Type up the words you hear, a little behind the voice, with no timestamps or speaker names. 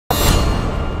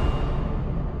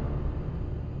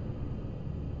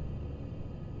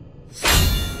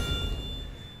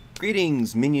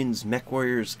Greetings, minions, mech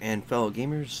warriors, and fellow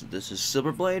gamers. This is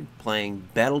Silverblade playing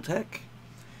Battletech.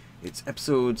 It's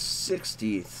episode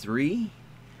 63,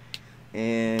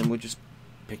 and we're just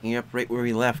picking up right where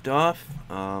we left off.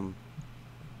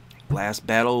 Last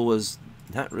battle was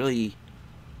not really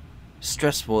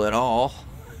stressful at all.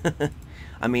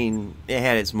 I mean, it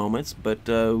had its moments, but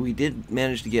we did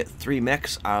manage to get 3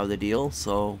 mechs out of the deal,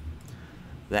 so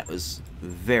that was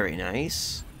very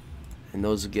nice. And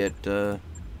those get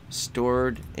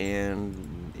stored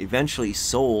and eventually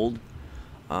sold,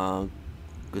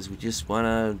 because we just want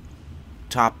to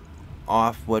top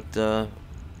off what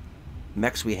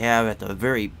mechs we have at the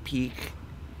very peak,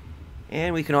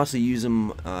 and we can also use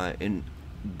them in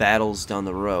battles down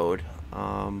the road.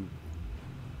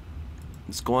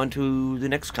 Let's go on to the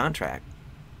next contract.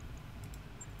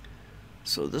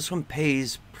 So this one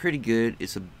pays pretty good.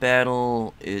 It's a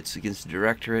battle. It's against the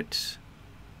Directorate.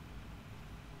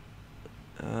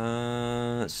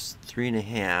 It's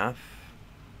 3.5.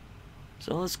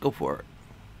 So let's go for it,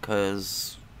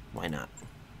 cause why not?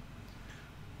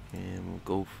 And we'll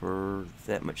go for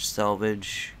that much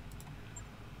salvage.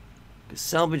 Cause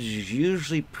salvage is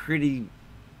usually pretty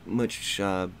much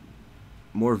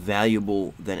more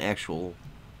valuable than actual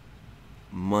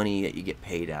money that you get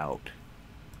paid out.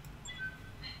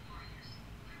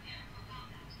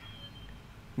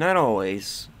 Not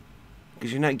always,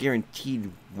 because you're not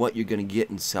guaranteed what you're going to get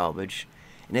in salvage.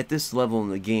 And at this level in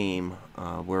the game,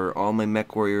 where all my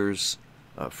mech warriors,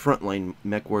 frontline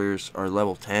mech warriors, are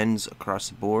level 10s across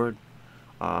the board,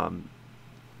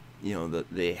 you know,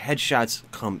 the headshots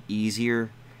come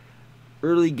easier.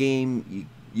 Early game,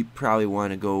 you probably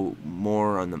want to go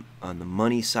more on the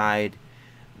money side,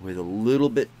 with a little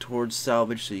bit towards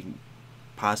salvage, so you can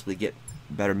possibly get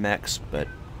better mechs. But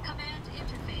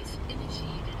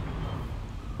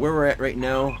where we're at right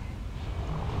now,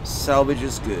 salvage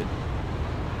is good.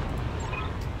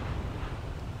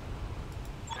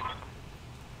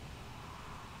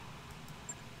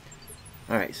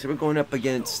 Alright, so we're going up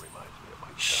against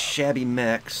shabby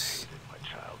mechs,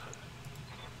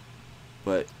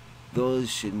 but those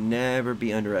should never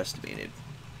be underestimated.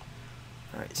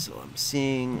 Alright, so I'm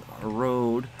seeing a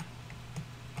road,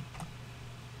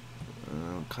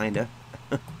 kinda.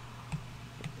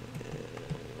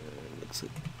 Looks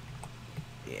like,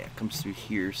 yeah, it comes through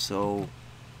here, so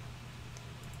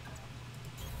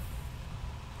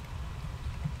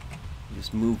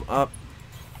just move up.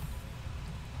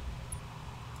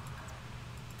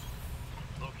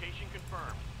 Location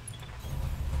confirmed.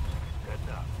 Good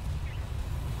enough.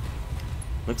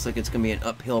 Looks like it's gonna be an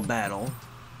uphill battle,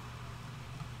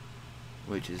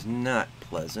 which is not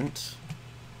pleasant.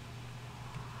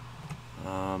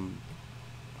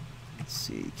 Let's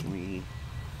see, can we...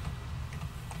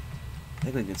 I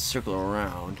think we can circle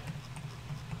around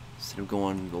instead of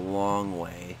going the long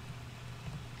way.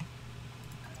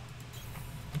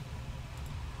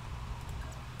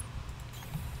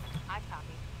 I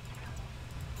copy.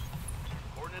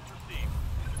 Coordinates received.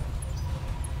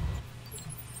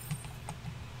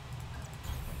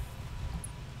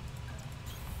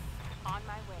 On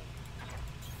my way.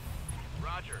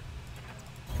 Roger.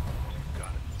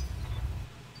 Got it.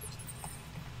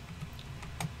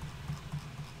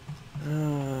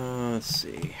 Let's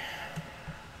see.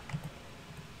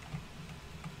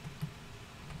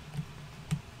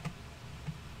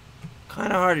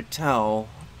 Kind of hard to tell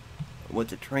what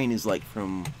the terrain is like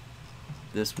from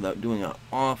this without doing an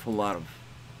awful lot of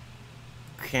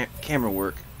camera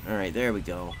work. Alright, there we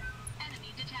go.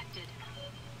 Enemy detected.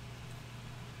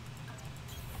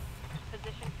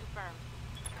 Position confirmed.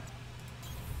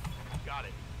 Got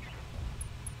it.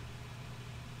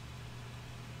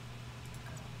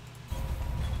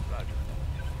 Roger.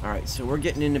 Alright, so we're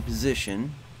getting into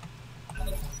position.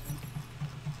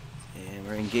 And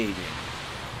we're engaging.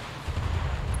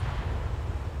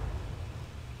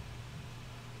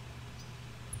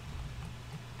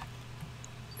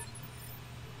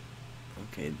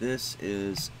 Okay, this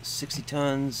is 60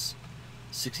 tons.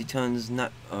 60 tons,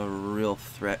 not a real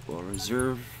threat. We'll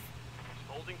reserve.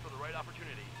 Holding for the right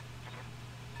opportunity.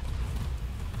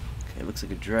 Okay, looks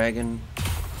like a dragon.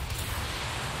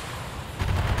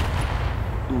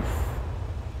 Oof.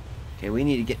 Okay, we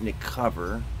need to get into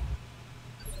cover.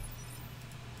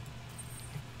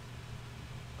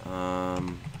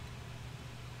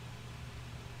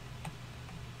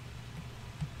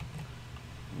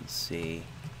 Let's see.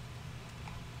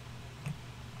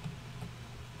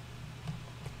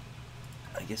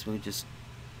 I guess we'll just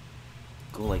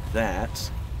go like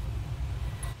that.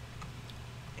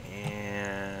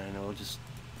 And we'll just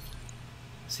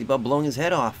see about blowing his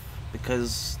head off,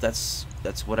 because that's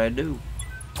what I do.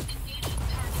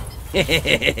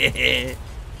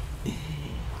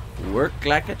 Work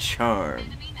like a charm.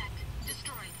 Enemy mech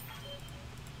destroyed.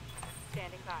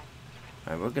 Standing by.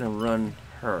 Alright, we're gonna run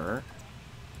her.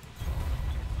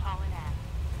 Hauling ass.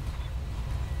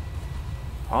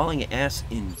 Hauling ass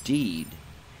indeed.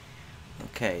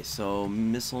 Okay, so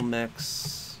missile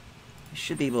mechs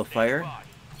should be able to fire.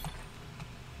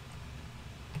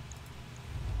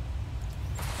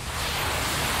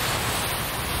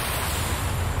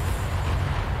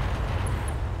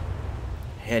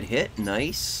 Head hit,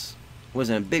 nice.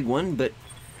 Wasn't a big one, but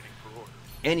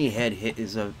any head hit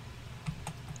is a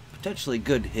potentially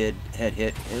good head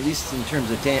hit, at least in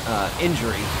terms of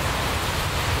injury.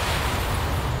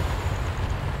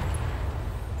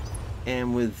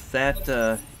 And with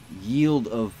that yield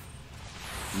of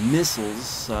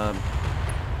missiles,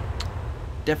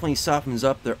 definitely softens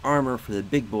up their armor for the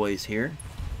big boys here.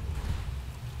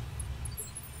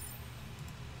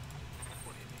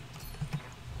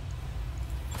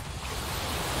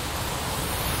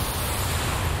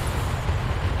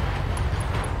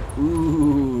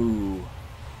 Ooh,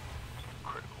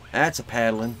 that's a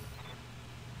paddling.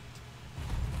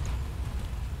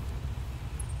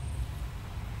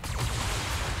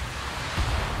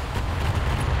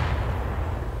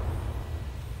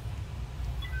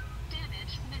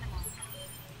 Damage minimal.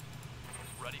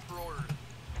 Ready for orders.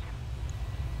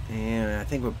 And I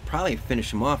think we'll probably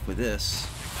finish him off with this.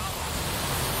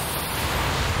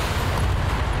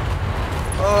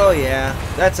 Oh yeah,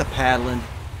 that's a paddling.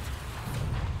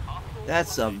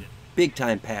 That's a big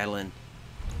time paddling.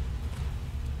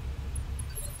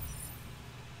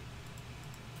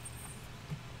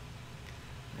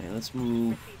 Okay, let's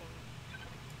move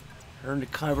her into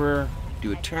cover,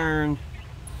 do a turn.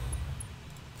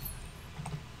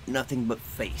 Nothing but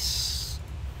face.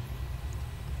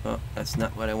 Oh, that's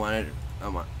not what I wanted.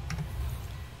 Come on.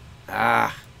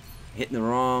 Ah, hitting the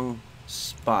wrong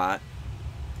spot.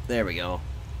 There we go.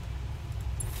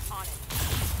 On it.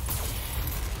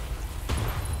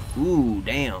 Ooh,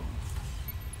 damn.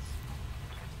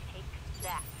 Take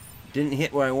that. Didn't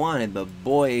hit where I wanted, but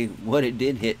boy, what it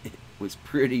did hit was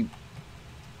pretty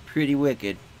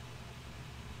wicked.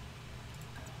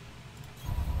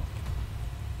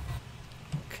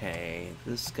 Okay,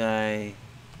 this guy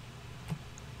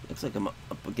looks like I'm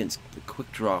up against the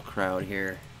quick draw crowd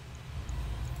here.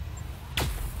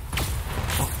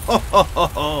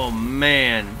 Oh,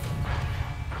 man.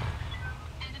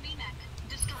 Enemy mech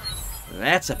destroyed.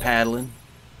 That's a paddling.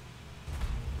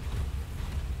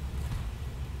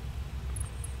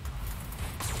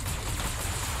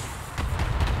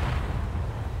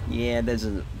 Yeah, it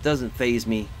doesn't faze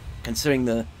me, considering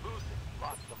the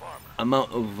Lots of armor.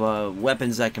 amount of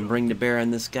weapons I can bring to bear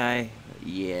on this guy.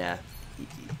 Yeah.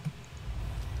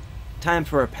 Time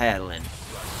for a paddling.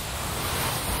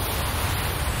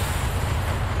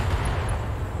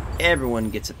 Everyone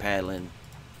gets a paddling.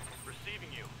 Receiving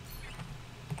you.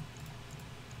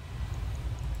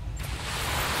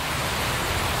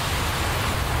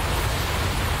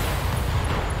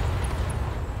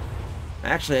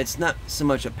 Actually, it's not so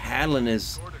much a paddling as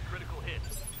Scored a critical hit.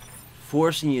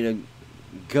 forcing you to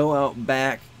go out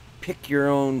back, pick your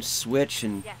own switch,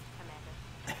 and Yes,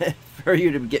 Commander. for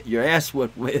you to get your ass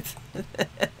whooped with.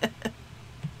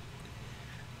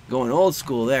 Going old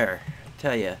school there, I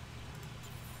tell ya.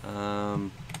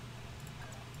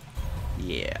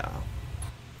 Yeah.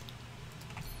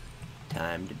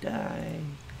 Time to die.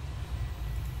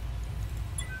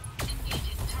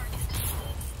 Engaging target.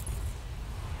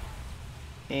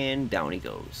 And down he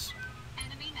goes.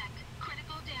 Enemy mech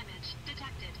critical damage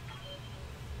detected.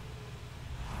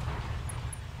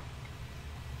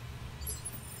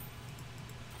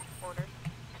 Orders.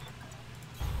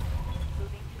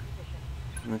 Moving to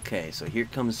position. Okay, so here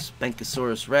comes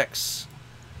Spankosaurus Rex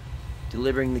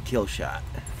delivering the kill shot.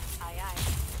 Aye aye.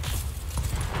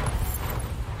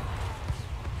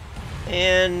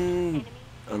 And Enemy.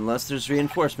 unless there's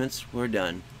reinforcements, we're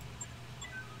done.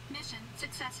 Mission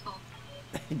successful.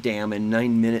 Damn, in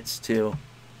 9 minutes too.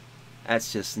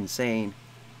 That's just insane.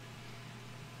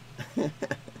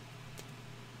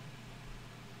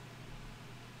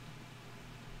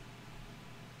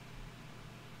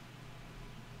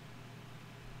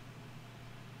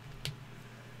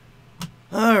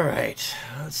 Alright,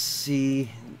 let's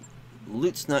see.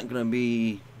 Loot's not gonna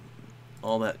be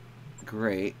all that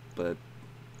great, but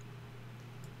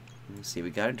let's see, we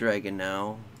got a dragon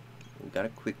now. We got a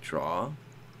quick draw.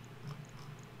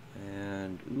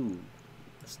 And ooh,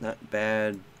 it's not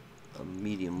bad. A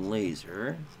medium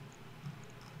laser.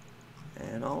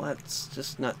 And all that's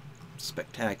just not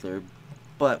spectacular.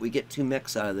 But we get 2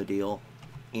 mechs out of the deal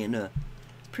in a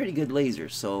pretty good laser,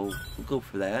 so we'll go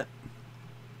for that.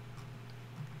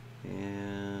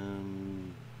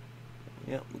 And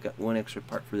yeah, we got one extra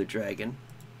part for the dragon.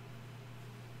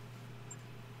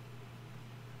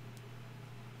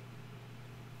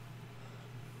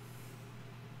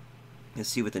 Let's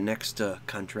see what the next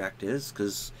contract is,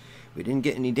 because we didn't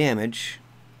get any damage.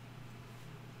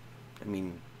 I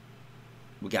mean,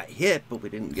 we got hit, but we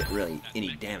didn't get really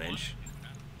any damage.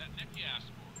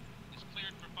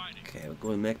 Okay, we'll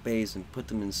go to mech bays and put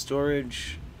them in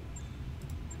storage.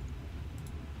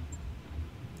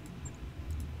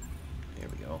 There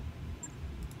we go.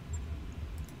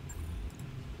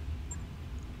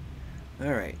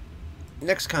 Alright,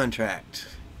 next contract.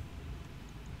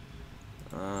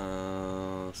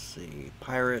 Let's see,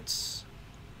 Pirates,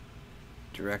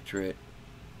 Directorate,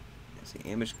 let's see,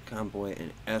 Ambush Convoy,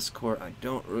 and Escort. I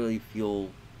don't really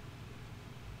feel...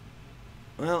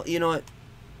 Well, you know what?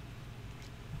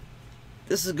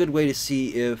 This is a good way to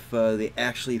see if they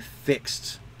actually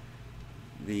fixed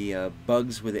the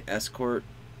bugs with the Escort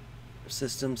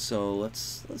system, so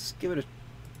let's give it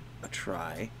a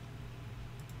try.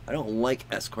 I don't like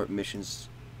Escort missions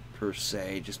per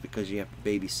se, just because you have to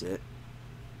babysit.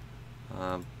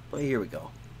 But here we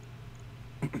go.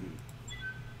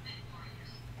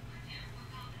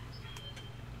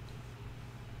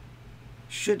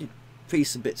 Should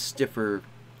face a bit stiffer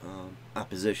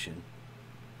opposition.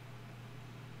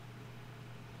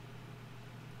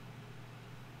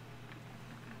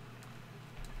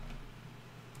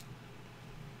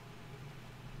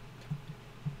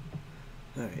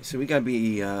 Alright, so we gotta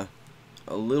be a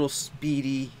little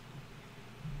speedy,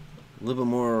 a little bit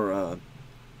more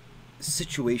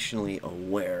situationally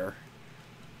aware.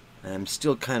 I'm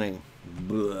still kind of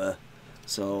bleh,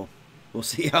 so we'll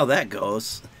see how that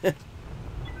goes. Command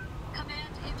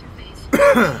interface.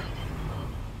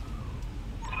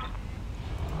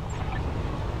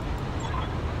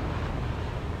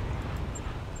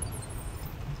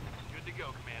 Good to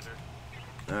go, Commander.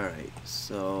 Alright,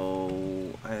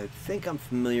 so I think I'm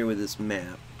familiar with this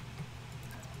map.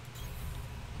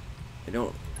 I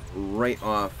don't right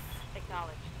off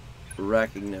Acknowledged.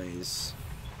 recognize,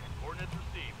 Coordinates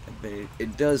received. but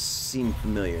it does seem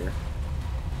familiar.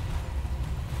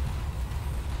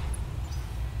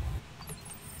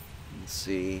 Let's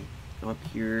see, up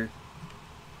here.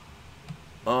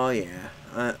 Oh yeah,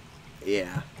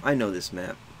 yeah, I know this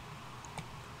map,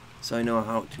 so I know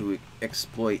how to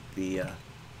exploit the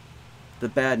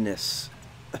badness.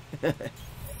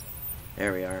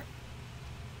 There we are.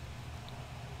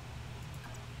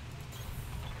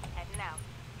 Heading out.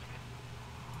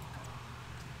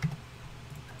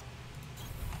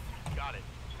 Got it.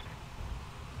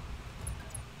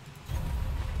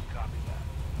 Copy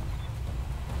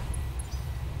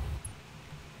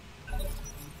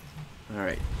that.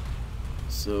 Alright,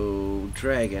 so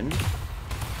dragon.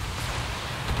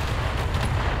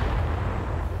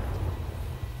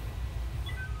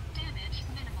 Damage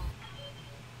minimal.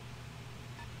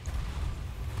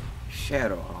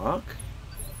 Shadowhawk.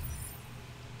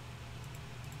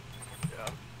 Yeah.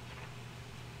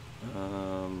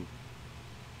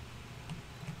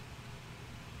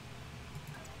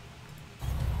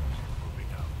 Moving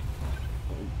out.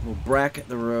 We'll bracket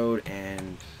the road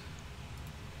and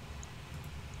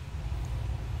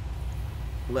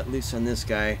let loose on this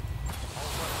guy.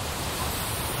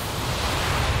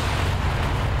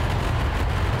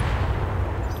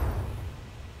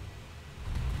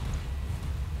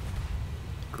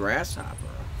 Grasshopper.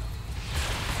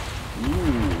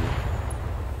 Ooh.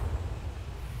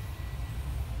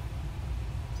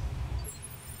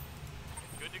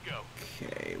 Good to go.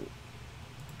 Okay.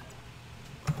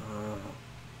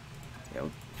 Yeah,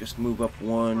 we'll just move up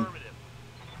one, Affirmative.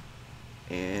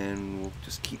 and we'll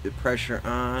just keep the pressure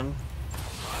on.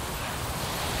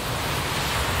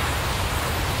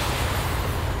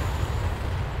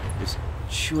 Just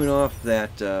chewing off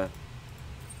that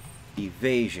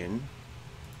evasion.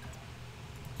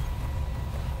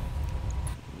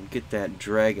 Get that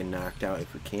dragon knocked out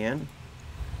if we can.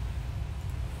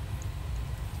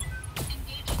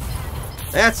 Engaging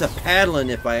target. That's a Paddlin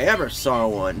if I ever saw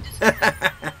one.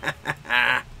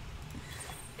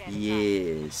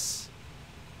 Yes.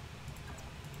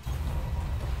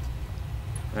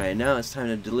 Alright, now it's time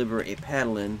to deliver a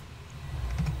Paddlin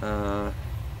to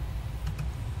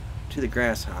the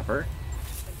Grasshopper.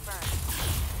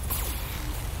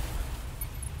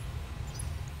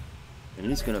 And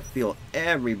he's going to feel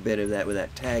every bit of that with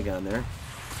that tag on there.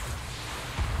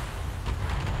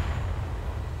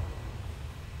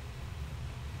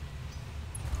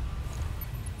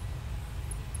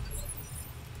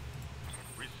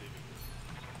 Receiving.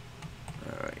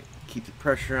 keep the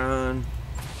pressure on.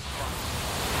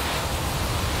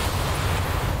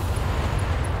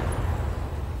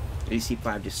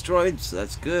 AC-5 destroyed, so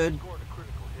that's good. Scored a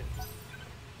critical hit.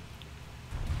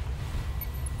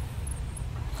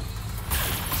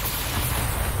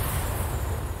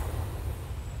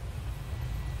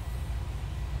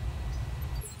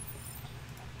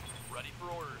 Ready for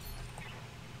orders.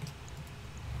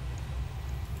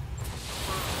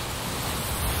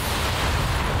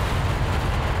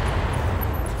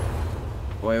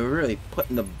 Boy, we're really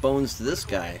putting the bones to this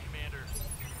guy. Commander.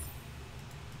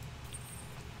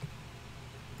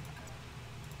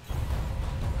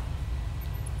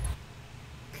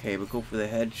 Okay, we'll go for the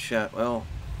headshot. Well,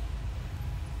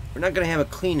 we're not going to have a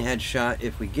clean headshot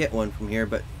if we get one from here,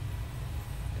 but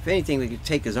if anything, we could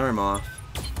take his arm off.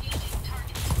 Engaging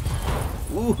target.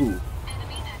 Ooh. Enemy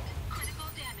net. Critical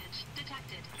damage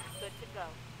detected. Good to go.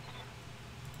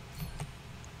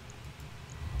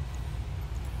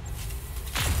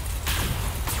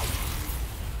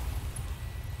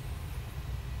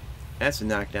 That's a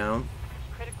knockdown.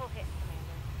 Critical hit,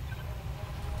 Commander.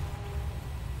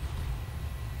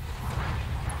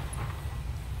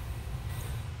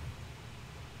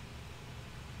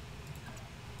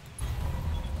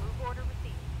 Move order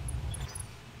received.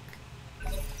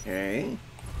 Okay.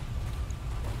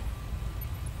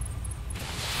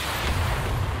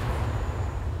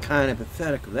 Kind of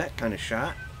pathetic of that kind of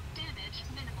shot. Damage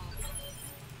minimal.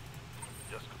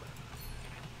 Yes, Commander.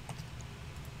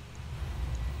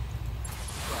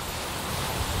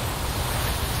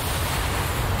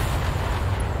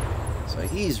 So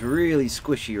he's really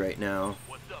squishy right now.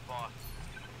 What's up, boss?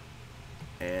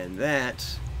 And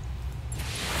that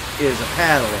is a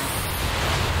Paddlin.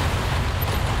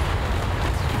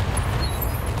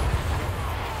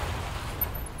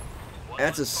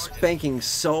 That's a spanking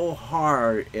so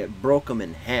hard it broke him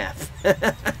in half.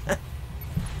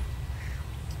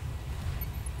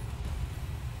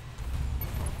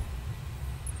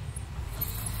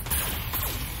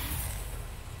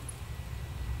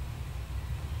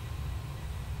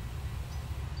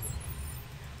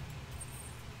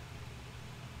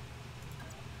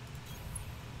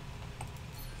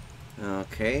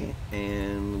 Okay,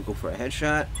 and we'll go for a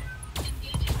headshot.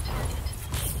 Engaging target.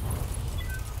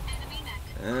 Enemy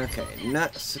net. Okay,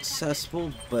 not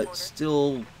successful, but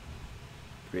still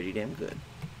pretty damn good.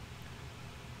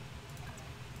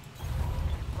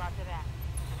 Roger that.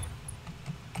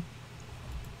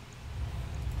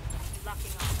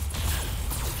 Locking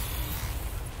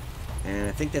on. And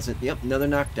I think that's it. Yep, another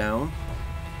knockdown.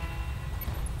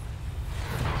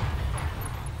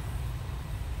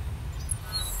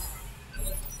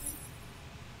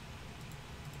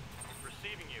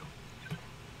 Receiving you.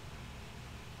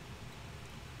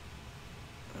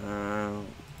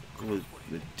 Go with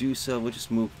Medusa. We'll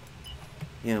just move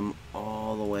him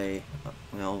all the way up,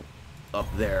 well, up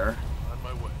there. On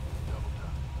my way. Double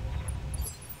time.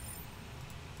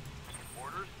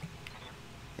 Orders.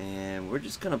 And we're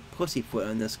just gonna pussyfoot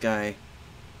on this guy.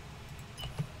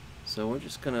 So we're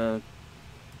just gonna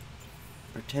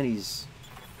pretend he's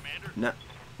Commander. not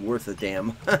worth a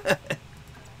damn.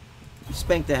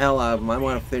 Spank the hell out of him. I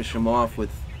want to finish him off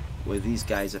with these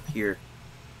guys up here.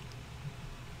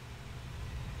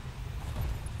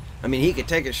 I mean, he could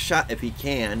take a shot if he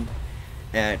can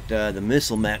at the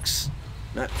missile mechs.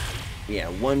 Not, yeah,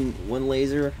 one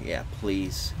laser. Yeah,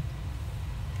 please.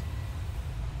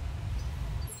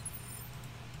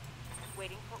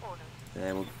 Waiting for orders.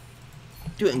 And we'll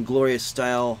do it in glorious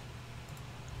style.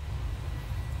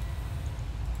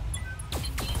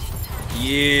 Engaging target.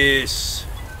 Yes.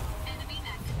 Enemy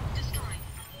net destroyed.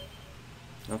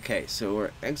 Okay, so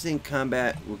we're exiting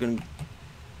combat. We're gonna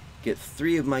get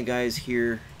 3 of my guys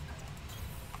here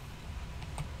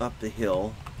up the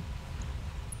hill.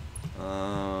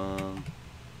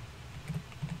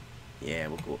 Yeah,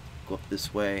 we'll go up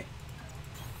this way.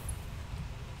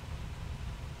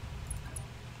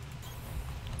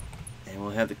 And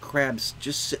we'll have the crabs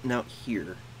just sitting out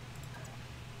here.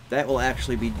 That will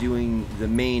actually be doing the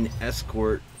main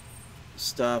escort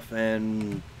stuff,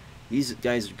 and these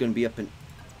guys are going to be up in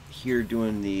here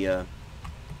doing the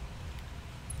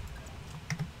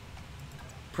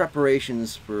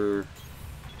preparations for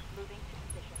Moving to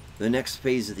position. the next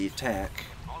phase of the attack.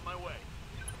 On my way.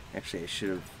 Actually, I should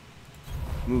have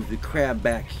moved the crab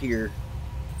back here.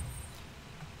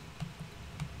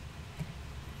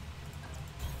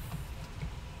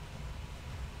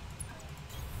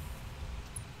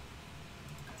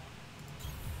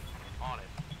 On it.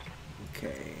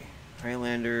 Okay,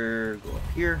 Highlander, go up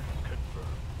here. Confirmed.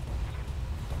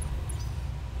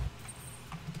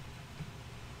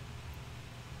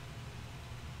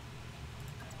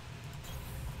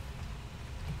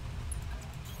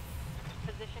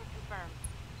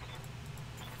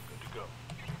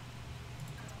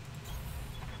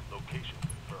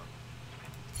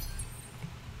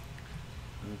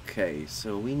 Okay,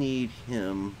 so we need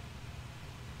him.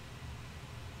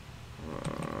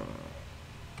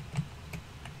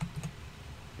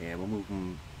 Yeah, we'll move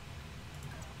him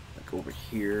like over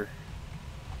here.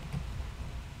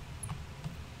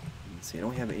 Let's see, I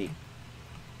don't have any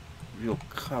real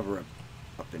cover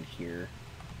up in here.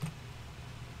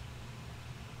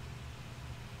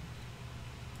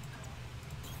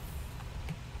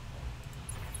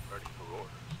 Ready for orders.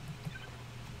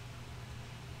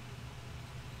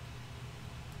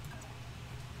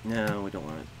 No, we don't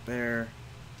want it there.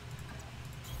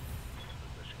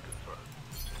 Position confirmed.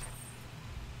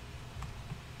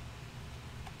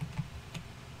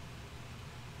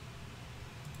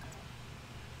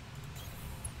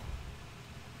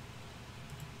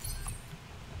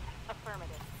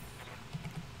 Affirmative.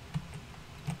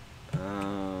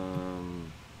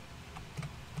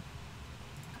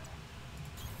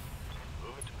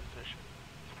 Move into position.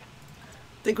 I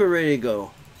think we're ready to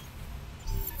go.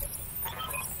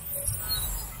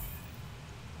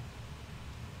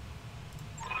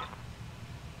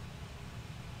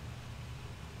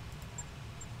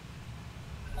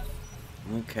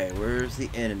 Okay, where's the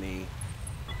enemy?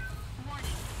 Warning.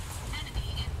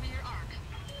 Enemy in rear arc.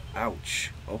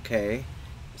 Ouch. Okay.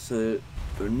 So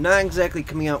they're not exactly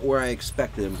coming out where I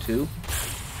expected them to.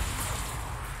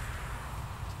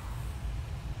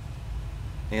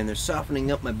 And they're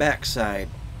softening up my backside.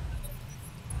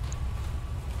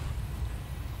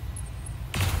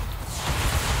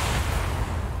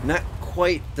 Not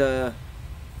quite the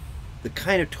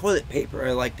kind of toilet paper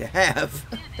I like to have.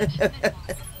 Damage minimal.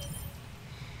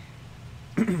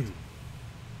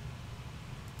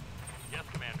 Yes,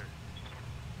 Commander.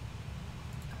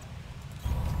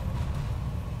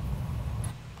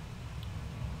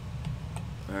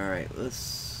 Alright,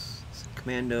 let's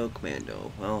commando.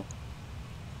 Well,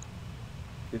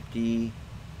 50,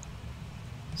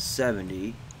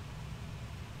 70.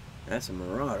 That's a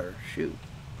marauder. Shoot.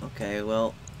 Okay,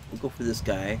 well, we'll go for this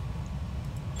guy.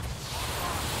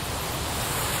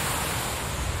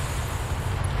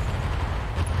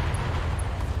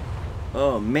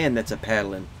 Oh man, that's a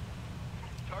Paddlin.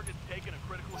 Target's taken a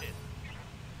critical hit.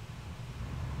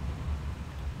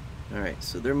 Alright,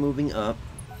 so they're moving up.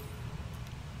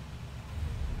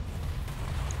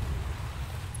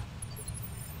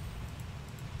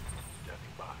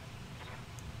 Stepping by.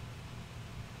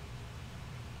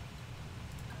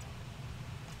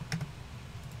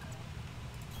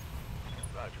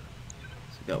 Roger.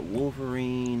 So we got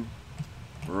Wolverine,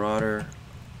 Marauder.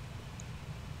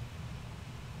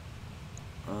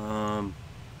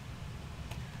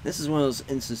 This is one of those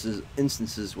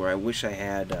instances where I wish I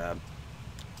had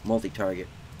multi-target.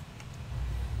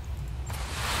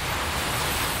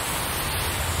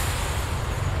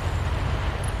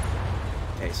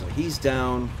 Okay, so he's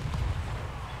down.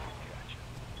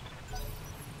 Gotcha.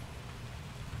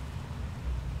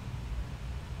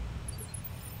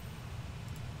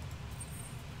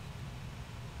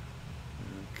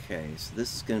 Okay, so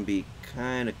this is going to be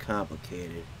kind of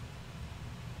complicated.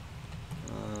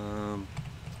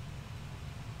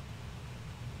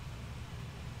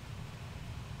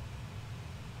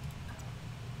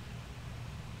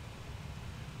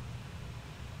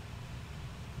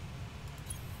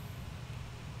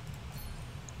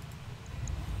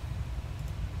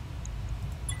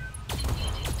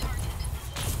 Engaging target.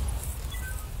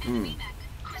 Enemy mech.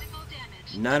 Critical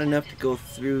damage. Not enough to detected. go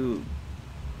through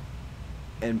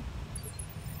and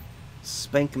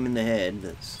spank him in the head.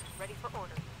 Ready for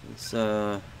order. Let's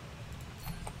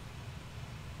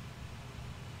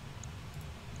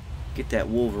get that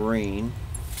Wolverine.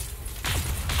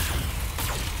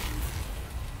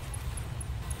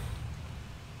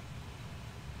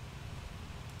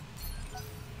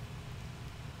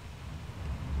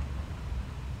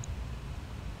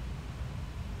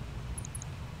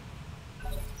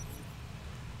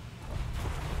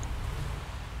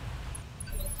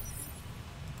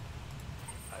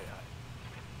 Aye, aye.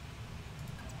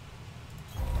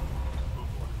 Move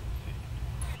order received.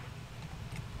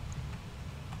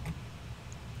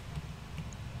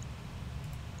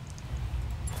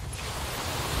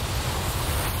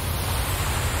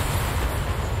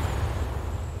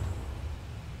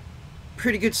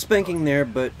 Pretty good spanking there,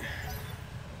 but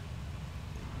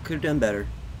could have done better.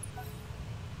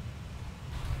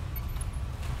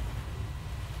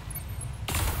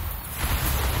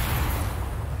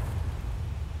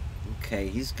 Okay,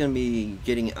 he's gonna be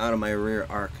getting out of my rear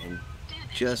arc in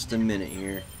just a minute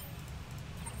here.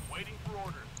 Waiting for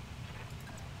orders.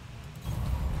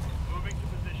 Moving to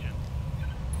position.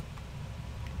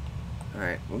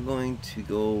 Alright, we're going to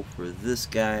go for this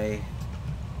guy.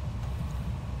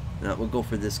 No, we'll go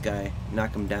for this guy.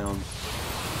 Knock him down.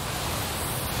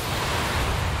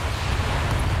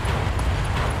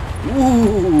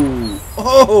 Ooh!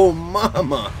 Oh,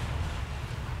 mama!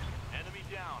 Enemy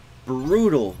down.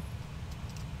 Brutal.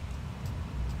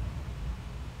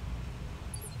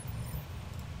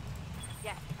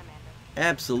 Yes, Commander.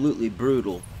 Absolutely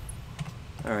brutal.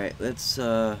 Alright, let's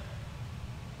go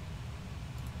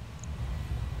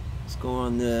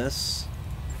on this.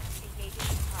 Engaging the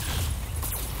target.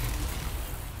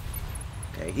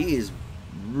 Okay, he is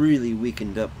really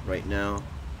weakened up right now.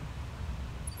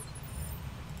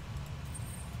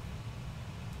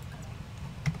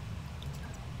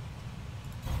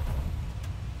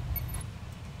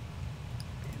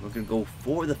 We're gonna go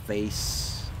for the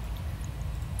face.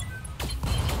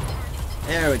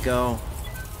 There we go.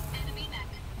 Enemy mech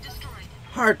destroyed.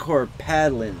 Hardcore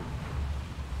paddling.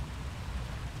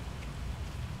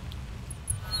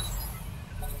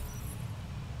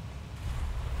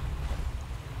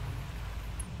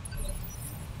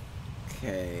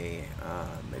 Okay,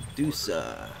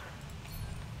 Medusa.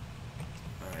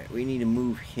 Alright, we need to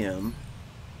move him.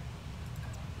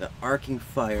 The arcing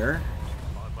fire.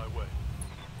 On my way.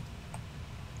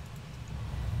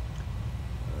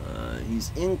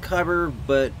 He's in cover,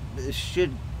 but it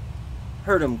should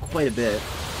hurt him quite a bit.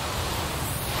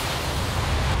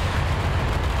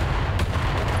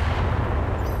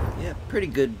 Yeah, pretty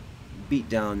good beat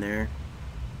down there.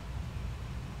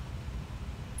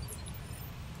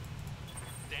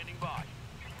 Standing by.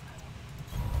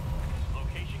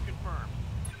 Location confirmed.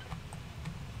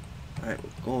 Alright,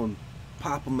 we'll go and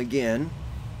pop him again.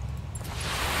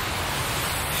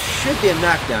 Should be a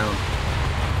knockdown.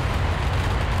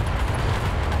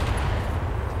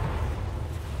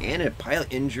 And a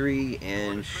pilot injury,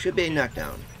 and should be a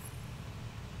knockdown.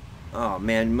 Oh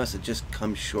man, must have just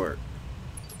come short.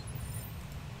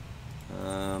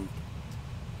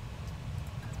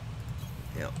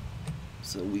 Yeah.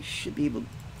 So we should be able to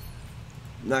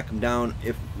knock him down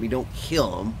if we don't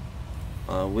kill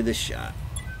him with a shot.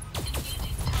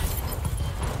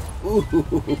 Ooh.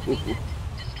 Destroyed.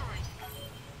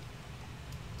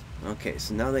 Okay,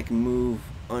 so now they can move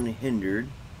unhindered.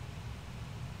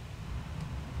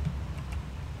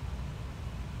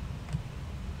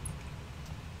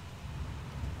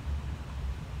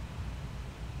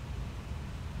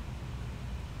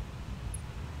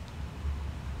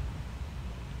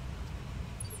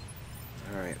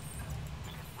 Alright,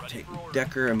 Ready take for order.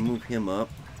 Decker and move him up.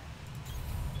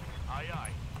 Aye,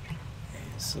 aye.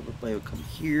 And Silverblade will come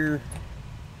here.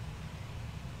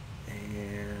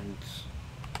 And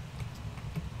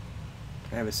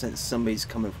I have a sense somebody's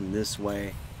coming from this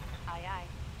way. Aye, aye.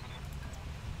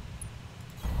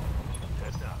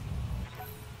 Head down.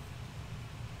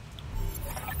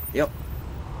 Yep.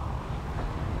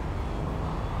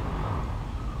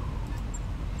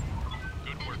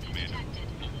 Good work, Commander.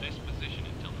 Hold this position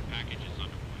until the package is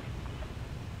underway.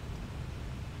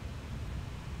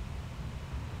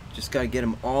 Just gotta get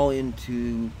them all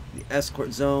into the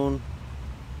escort zone.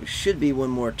 There should be one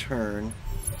more turn.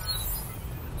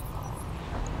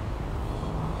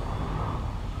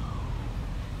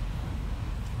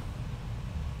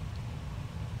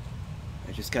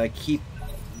 I just gotta keep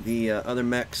the other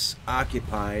mechs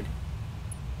occupied.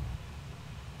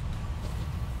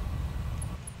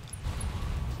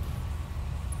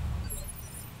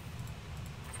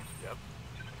 Yep.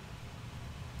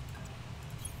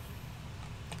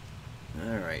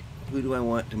 Alright, who do I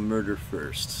want to murder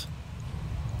first?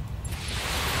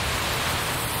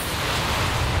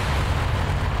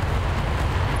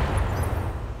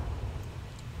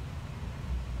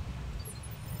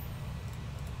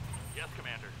 Yes,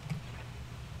 Commander.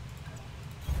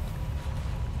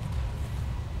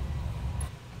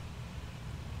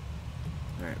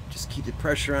 Alright, just keep the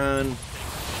pressure on.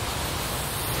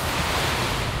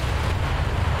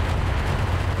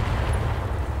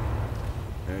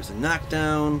 There's a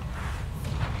knockdown.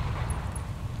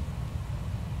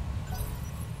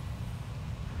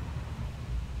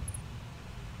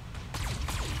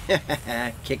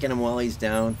 Kicking him while he's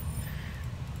down.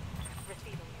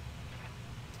 Receiving you.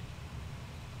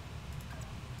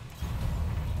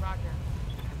 Roger.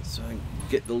 So I can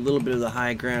get a little bit of the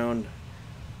high ground.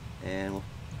 And we'll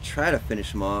try to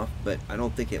finish him off, but I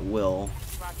don't think it will.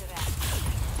 Roger that.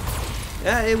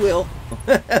 Yeah, it will.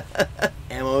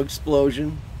 Ammo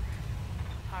explosion.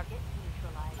 Target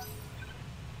neutralized.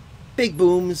 Big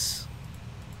booms.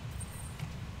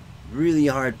 Really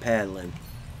hard paddling.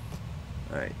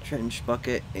 Alright, trench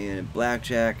bucket and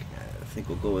blackjack. I think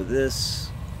we'll go with this.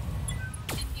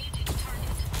 Engaging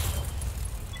target.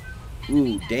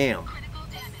 Ooh, damn. Critical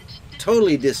damage.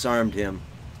 Totally disarmed him.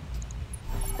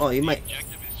 Well, he The might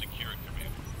objective is secure,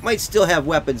 Commander. might still have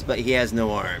weapons, but he has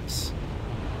no arms.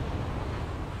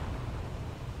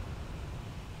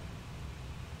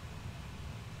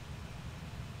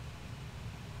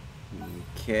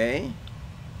 Okay.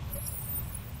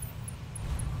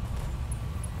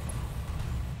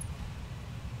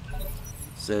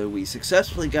 So we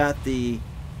successfully got the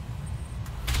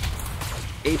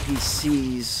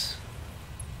APCs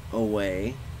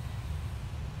away,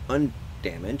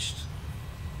 undamaged.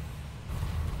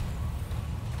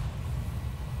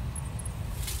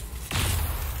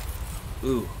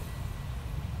 Ooh.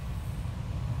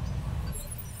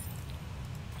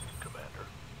 Commander.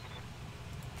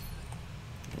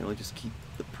 And we'll just keep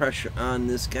the pressure on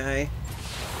this guy.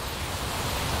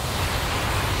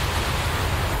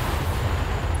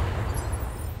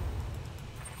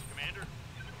 Commander.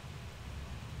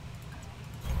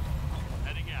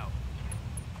 Heading out.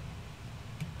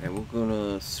 And we're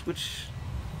gonna switch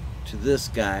to this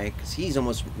guy because he's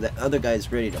almost, the other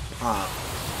guy's ready to pop.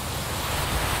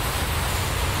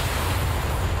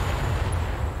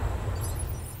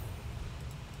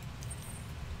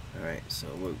 Alright, so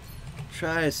we'll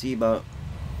try to see about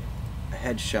a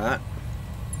headshot.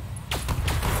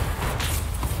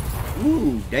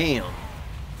 Ooh, damn.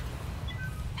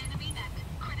 Enemy mech.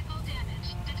 Critical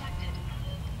damage detected.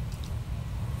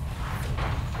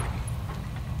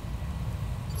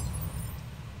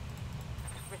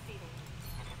 Receiving.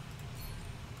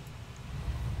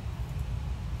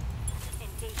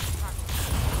 Engaging target.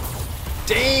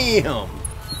 Damn!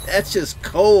 That's just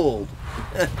cold.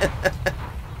 Hostile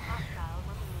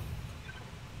removed.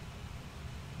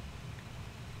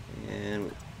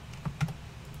 And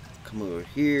come over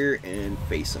here and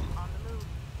face him. On the move.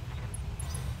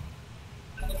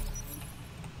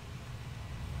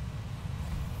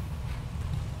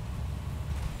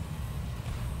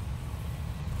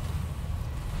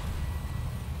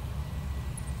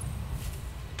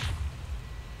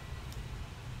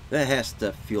 That has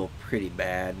to feel pretty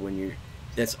bad when you're,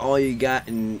 that's all you got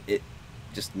and it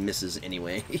just misses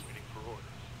anyway. Waiting for orders.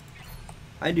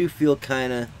 I do feel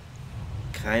kinda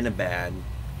bad.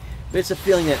 But it's a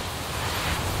feeling that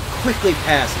quickly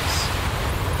passes.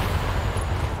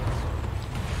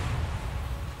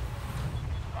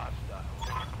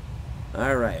 Hostile.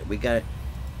 Alright, we got it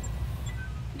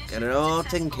Mission all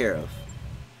successful. taken care of.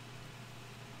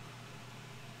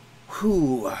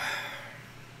 Whew.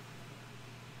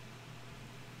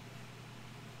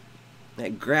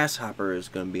 That grasshopper is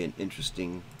going to be an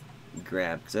interesting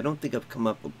grab because I don't think I've come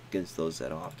up against those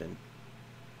that often.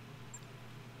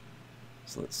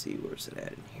 So let's see, where's it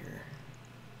at in here?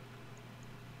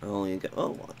 I only got,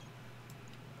 oh,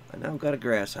 I now got a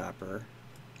grasshopper.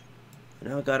 I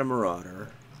now got a marauder.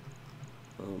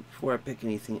 Before I pick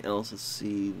anything else, let's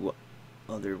see what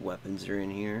other weapons are in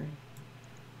here.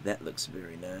 That looks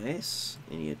very nice.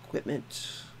 Any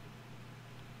equipment?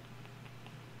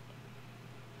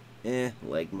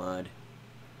 Leg mod.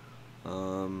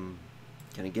 Can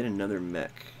I get another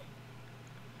mech?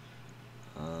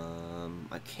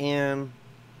 I can.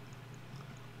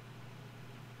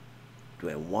 Do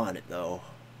I want it though?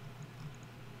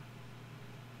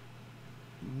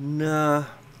 Nah,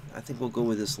 I think we'll go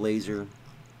with this laser.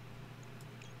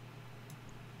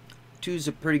 Two's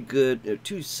a pretty good,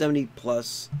 270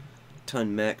 plus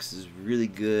ton mechs is really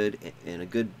good, and a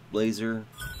good laser.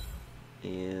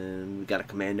 And we got a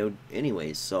commando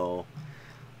anyways, so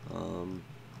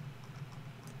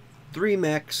 3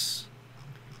 mechs,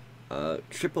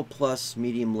 triple plus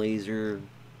medium laser,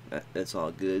 that's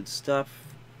all good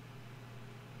stuff.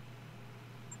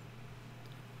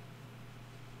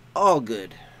 All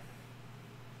good.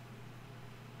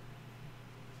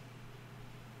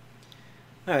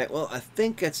 Alright, well, I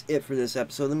think that's it for this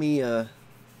episode. Let me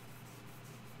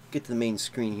get to the main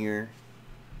screen here.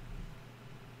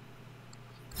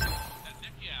 That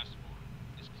mech you asked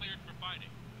for is cleared for fighting.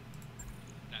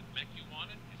 That mech you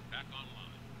wanted is back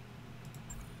online.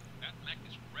 That mech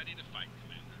is ready to fight,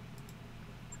 Commander.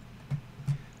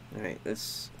 Alright,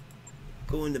 let's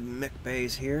go into mech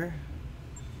bays here.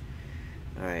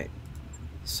 Alright,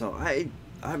 so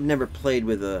I've never played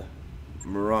with a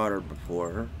Marauder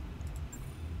before.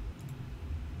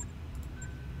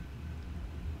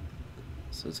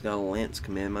 So it's got a Lance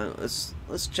command mod.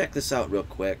 Let's check this out real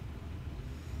quick.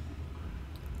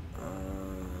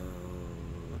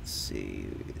 Let's see,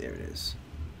 there it is.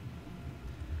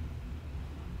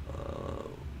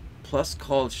 Plus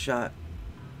called shot,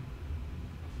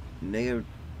 negative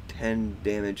 10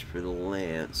 damage for the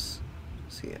Lance.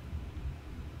 Let's see it.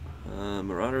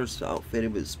 Marauder is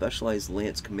outfitted with a specialized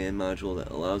Lance command module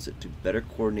that allows it to better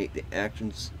coordinate the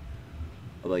actions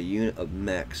of a unit of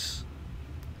mechs.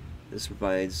 This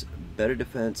provides better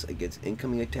defense against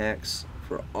incoming attacks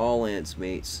for all lance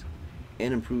mates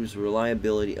and improves the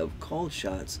reliability of called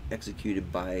shots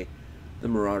executed by the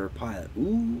Marauder pilot.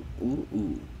 Ooh, ooh,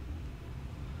 ooh.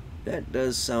 That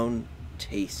does sound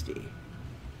tasty.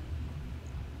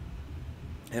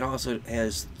 It also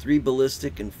has 3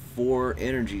 ballistic and 4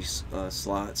 energy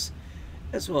slots,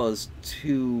 as well as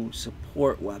 2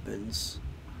 support weapons.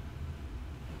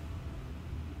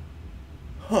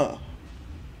 Huh.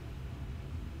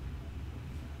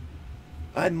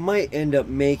 I might end up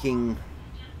making,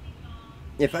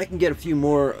 if I can get a few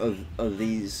more of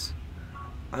these,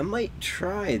 I might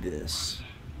try this.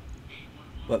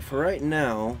 But for right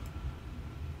now,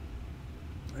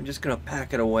 I'm just gonna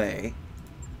pack it away.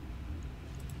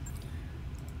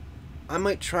 I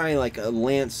might try like a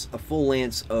full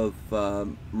lance of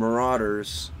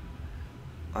Marauders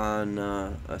on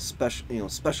a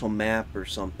special map or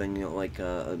something, like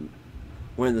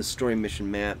one of the story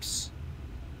mission maps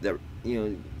that,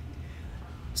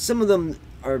 some of them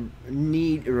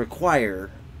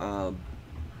require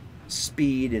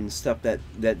speed and stuff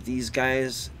that these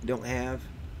guys don't have.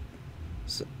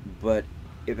 So, but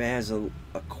if it has a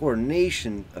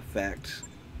coordination effect,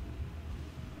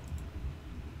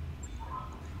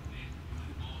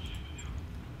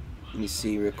 let me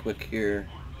see real quick here.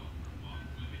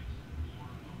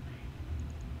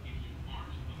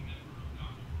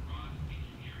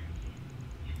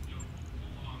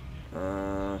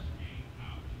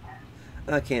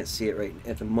 I can't see it right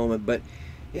at the moment, but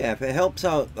yeah, if it helps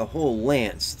out the whole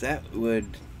lance, that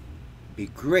would be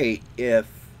great if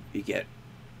you get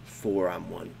 4 on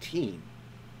one team.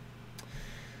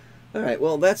 Alright,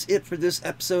 well, that's it for this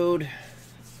episode.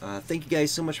 Thank you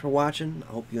guys so much for watching.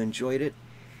 I hope you enjoyed it.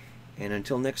 And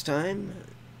until next time,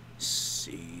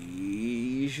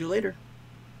 see you later.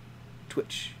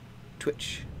 Twitch.